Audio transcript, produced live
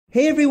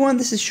Hey everyone,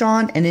 this is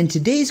Sean, and in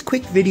today's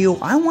quick video,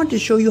 I want to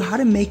show you how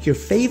to make your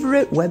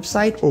favorite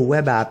website or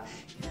web app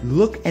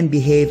look and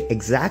behave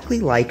exactly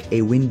like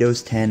a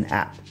Windows 10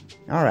 app.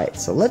 Alright,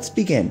 so let's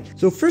begin.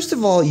 So first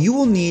of all, you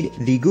will need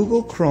the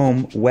Google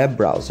Chrome web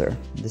browser.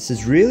 This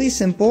is really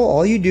simple.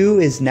 All you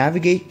do is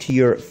navigate to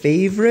your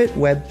favorite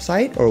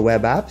website or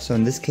web app. So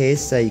in this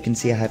case, you can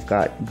see I've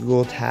got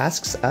Google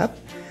Tasks up.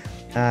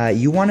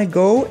 You want to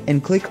go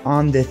and click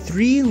on the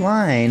three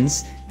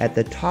lines at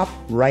the top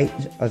right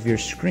of your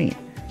screen.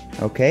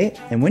 Okay,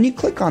 and when you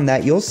click on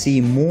that, you'll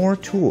see more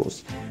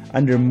tools.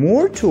 Under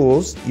more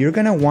tools, you're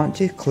going to want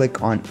to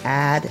click on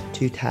add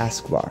to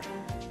taskbar.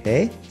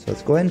 Okay, so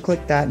let's go ahead and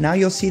click that. Now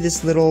you'll see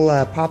this little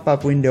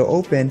pop-up window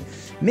open.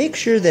 Make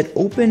sure that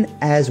open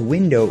as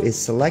window is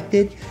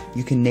selected.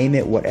 You can name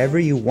it whatever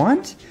you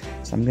want.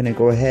 So I'm going to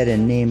go ahead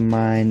and name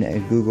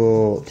mine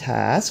Google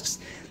Tasks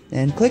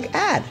and click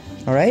add.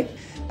 All right.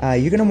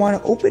 You're going to want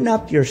to open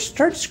up your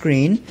start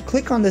screen,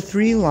 click on the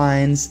three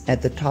lines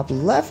at the top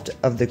left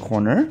of the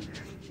corner, and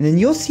then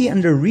you'll see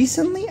under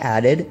recently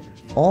added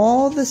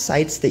all the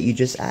sites that you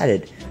just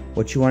added.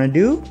 What you want to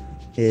do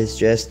is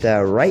just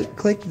right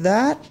click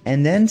that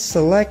and then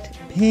select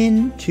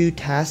pin to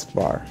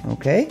taskbar.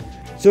 Okay,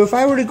 so if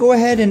I were to go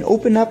ahead and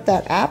open up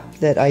that app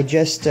that I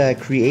just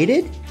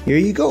created, here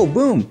you go,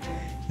 boom.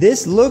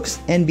 This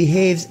looks and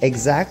behaves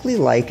exactly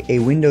like a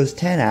Windows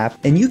 10 app,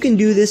 and you can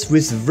do this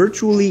with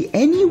virtually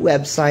any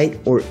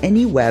website or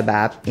any web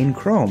app in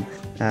Chrome.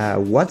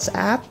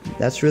 WhatsApp,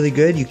 that's really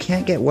good. You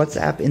can't get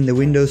WhatsApp in the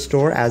Windows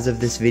Store as of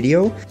this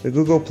video. So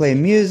Google Play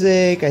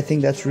Music, I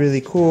think that's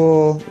really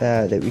cool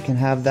that we can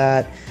have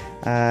that.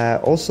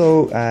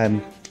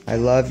 I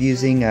love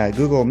using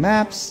Google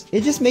Maps.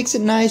 It just makes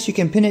it nice. You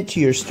can pin it to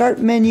your start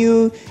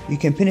menu. You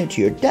can pin it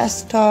to your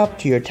desktop,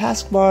 to your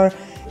taskbar.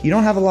 You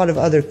don't have a lot of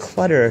other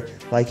clutter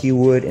like you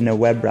would in a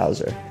web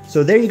browser.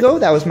 So there you go,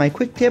 that was my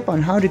quick tip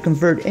on how to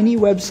convert any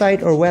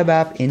website or web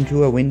app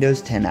into a Windows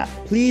 10 app.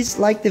 Please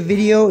like the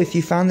video if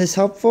you found this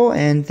helpful,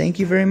 and thank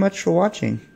you very much for watching.